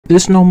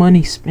There's no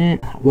money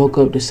spent. I woke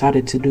up,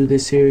 decided to do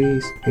this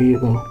series. Here you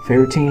go.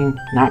 Favorite team,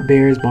 not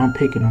Bears, but I'm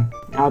picking them.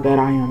 Now that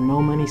I am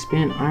no money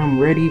spent, I am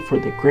ready for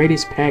the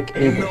greatest pack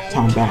ever.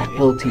 Talking about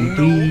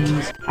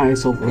LTDs,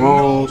 highest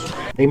overalls.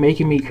 They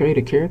making me create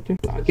a character.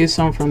 Do I get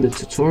some from the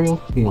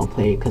tutorial? We gonna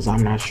play it because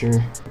I'm not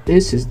sure.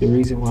 This is the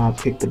reason why I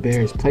picked the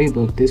Bears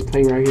playbook. This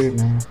play right here,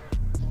 man.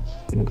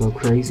 Gonna go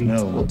crazy.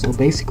 No. So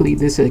basically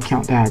this is an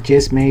account that I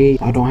just made.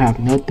 I don't have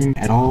nothing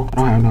at all. I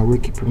don't have no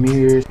rookie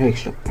premieres,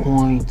 extra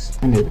points,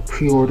 none of the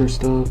pre-order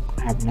stuff.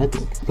 I have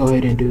nothing. Go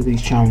ahead and do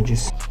these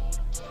challenges.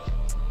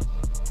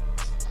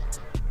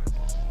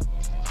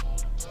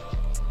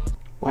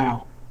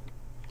 Wow.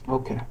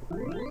 Okay.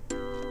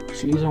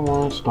 Season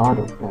 1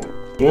 starter pack.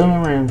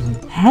 Jalen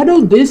Ramsey. How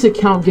do this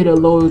account get a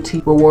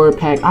loyalty reward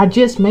pack? I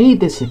just made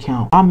this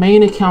account. My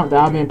main account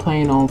that I've been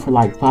playing on for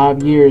like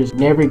 5 years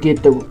never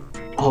get the...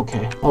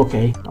 Okay.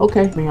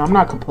 I mean, I'm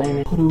not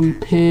complaining. Who do we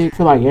pick? I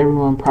feel like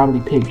everyone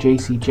probably picked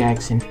JC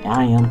Jackson.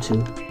 I am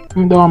too.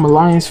 Even though I'm a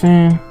Lions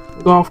fan,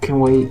 golf can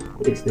wait.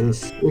 What is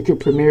this?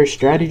 Wicked Premier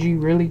Strategy?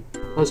 Really?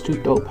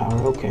 +2 throw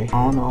power. Okay.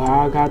 I don't know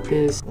how I got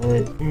this,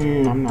 but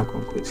I'm not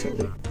gonna quick sell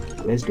it.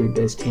 Let's do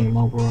best team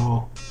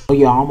overall. Oh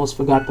yeah, I almost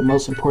forgot the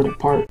most important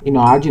part. You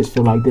know, I just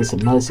feel like this a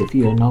must if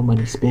you're a no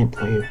money spent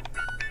player.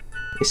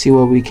 Let's see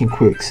what we can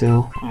quick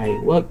sell. Alright,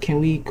 what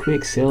can we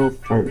quick sell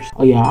first?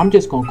 Oh yeah, I'm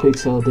just gonna quick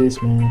sell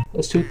this, man.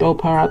 +2 throw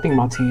power. I think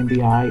my team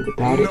be alright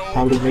without it.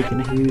 Probably making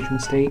a huge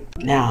mistake.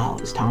 Now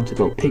it's time to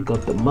go pick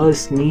up the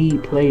must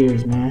need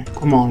players, man.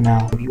 Come on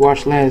now. If you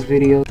watched last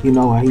video, you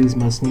know why he's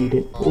must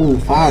needed. Ooh,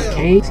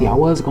 5K. See, I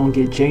was gonna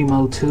get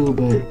J-Mo too,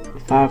 but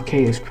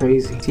 5K is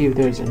crazy. See if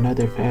there's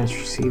another fast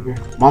receiver.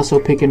 I'm also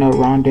picking up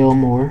Rondell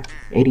Moore,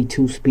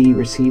 82 speed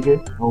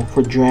receiver. Oh,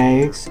 for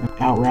drags,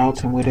 out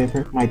routes and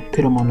whatever. Might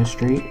put him on the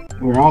street.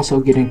 We're also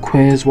getting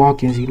Quez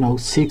Watkins, you know,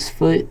 6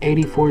 foot,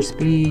 84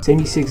 speed,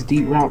 76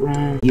 deep route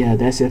run. Yeah,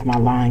 that's if my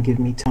line give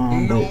me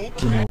time,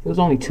 but you know, it was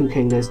only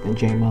 2K less than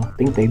J-Mo. I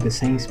think they the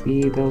same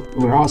speed though.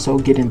 We're also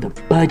getting the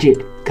budget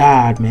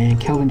god, man.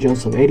 Kelvin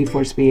Joseph,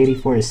 84 speed,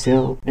 84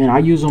 itself. Man, I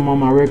use him on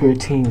my regular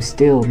team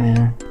still,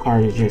 man.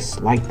 Card is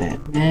just like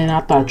that. Man,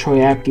 I thought Troy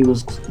Apke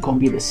was gonna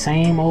be the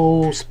same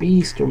old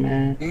speedster,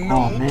 man.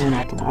 Oh man,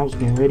 I was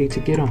getting ready to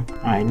get him.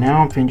 Alright,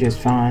 now I'm finna just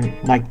find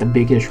like the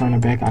biggest running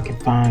back I can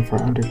find for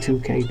under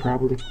 2K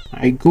probably.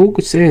 Alright,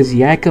 Google says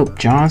Jakob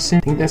Johnson.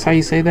 I think that's how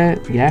you say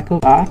that?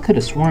 Jakob? I could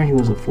have sworn he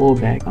was a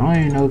fullback. I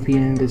don't even know if he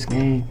in this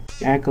game.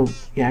 Jakob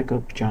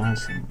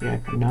Johnson.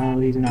 No,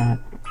 he's not.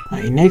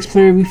 Alright, next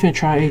player we finna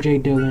try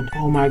AJ Dillon.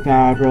 Oh my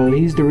god, bro.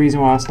 He's the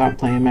reason why I stopped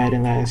playing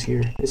Madden last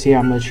year. Let's see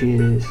how much he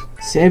is.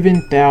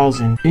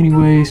 7,000.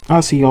 Anyways,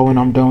 I'll see y'all when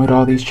I'm done with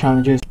all these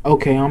challenges.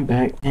 Okay, I'm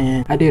back.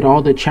 And I did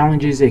all the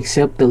challenges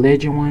except the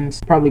legend ones.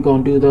 Probably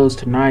gonna do those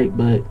tonight,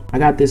 but I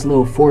got this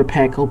little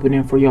 4-pack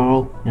opening for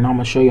y'all. And I'm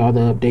gonna show y'all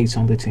the updates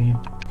on the team.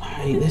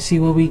 Alright, let's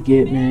see what we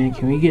get, man.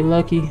 Can we get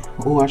lucky?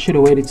 Oh, I should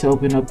have waited to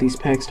open up these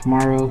packs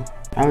tomorrow.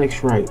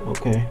 Alex Wright,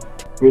 okay.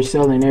 We're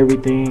selling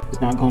everything. It's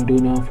not gonna do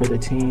nothing for the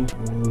team.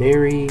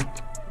 Larry,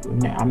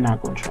 I'm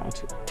not gonna try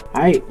to.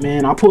 Alright,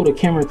 man, I pulled a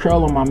Cameron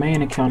Curl on my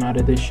main account out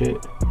of this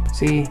shit.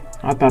 See,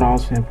 I thought I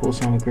was gonna pull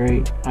something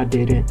great. I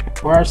didn't.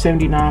 For our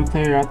 79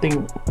 player, I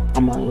think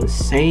I'm gonna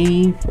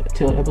save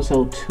till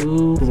episode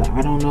 2 because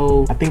I don't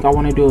know. I think I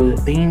want to do a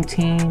theme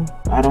team.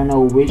 I don't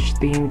know which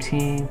theme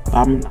team.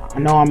 I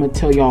know I'm gonna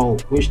tell y'all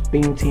which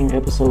theme team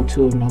episode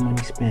 2 of No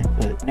Money Spent.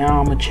 But now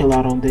I'm gonna chill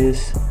out on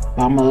this.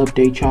 But I'm gonna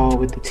update y'all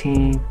with the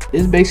team.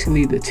 This is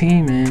basically the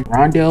team, man.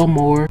 Rondell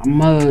Moore. I'm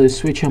gonna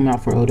switch him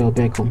out for Odell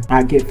Beckham.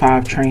 I get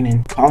 5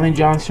 training. Colin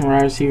Johnson,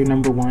 wide receiver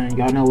 #1.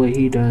 Y'all know what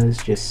he does.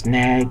 Just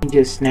snag. He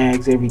just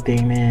snags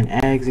everything, man.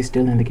 Ags is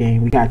still in the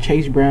game. We got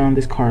Chase Brown.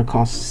 This card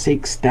costs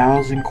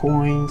 6,000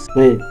 coins,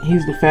 but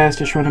he's the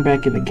fastest running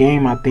back in the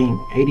game, I think.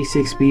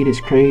 86 speed is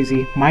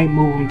crazy. Might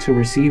move him to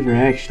receiver,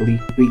 actually.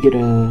 We get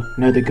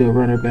another good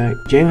runner back.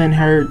 Jalen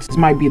Hurts. This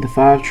might be the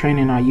 5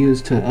 training I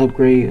use to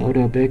upgrade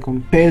Odell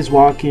Beckham. Quez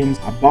Watkins.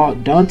 I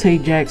bought Dante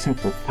Jackson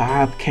for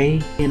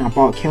 5K, and I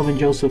bought Kelvin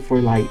Joseph for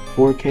like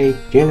 4K.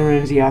 Jalen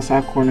Ramsey,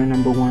 outside corner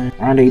 #1.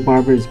 Rondé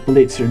Barber's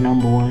blitzer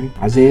 #1.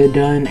 Isaiah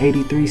Dunn,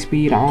 83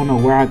 speed. I don't know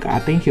where I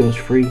think he was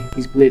free.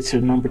 He's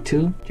blitzer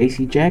 #2.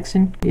 JC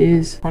Jackson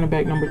is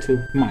cornerback #2.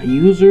 My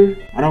user,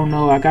 I don't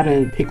know. I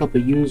gotta pick up a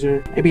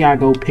user. Maybe I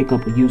go pick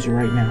up a user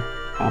right now.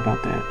 How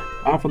about that?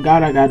 I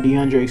forgot I got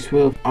DeAndre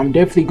Swift. I'm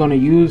definitely gonna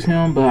use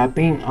him, but I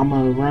think I'm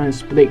gonna run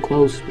split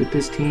close with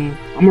this team.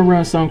 I'm gonna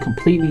run something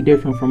completely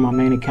different from my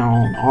main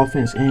account on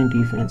offense and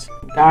defense.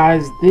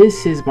 Guys,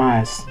 this is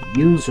my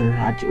user.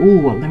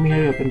 Let me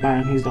hurry up and buy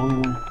him. He's the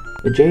only one.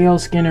 But JL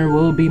Skinner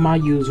will be my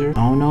user.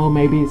 I don't know,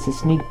 maybe it's a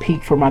sneak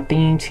peek for my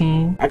theme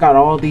team. I got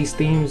all these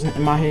themes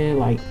in my head.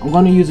 Like, I'm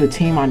gonna use a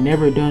team I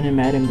never done in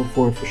Madden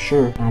before for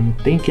sure. I'm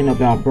thinking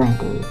about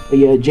Broncos. But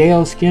yeah,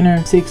 JL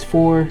Skinner,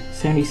 6'4",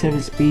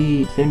 77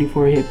 speed,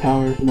 74 hit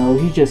power. You know,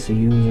 he's just a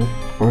user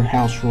for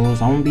house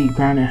rules. I'm gonna be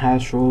grinding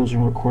house rules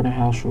and recording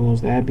house rules.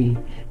 That'd be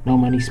No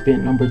Money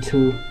Spent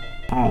 #2.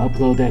 I'll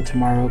upload that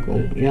tomorrow,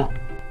 but yeah.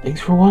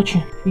 Thanks for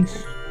watching.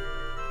 Peace.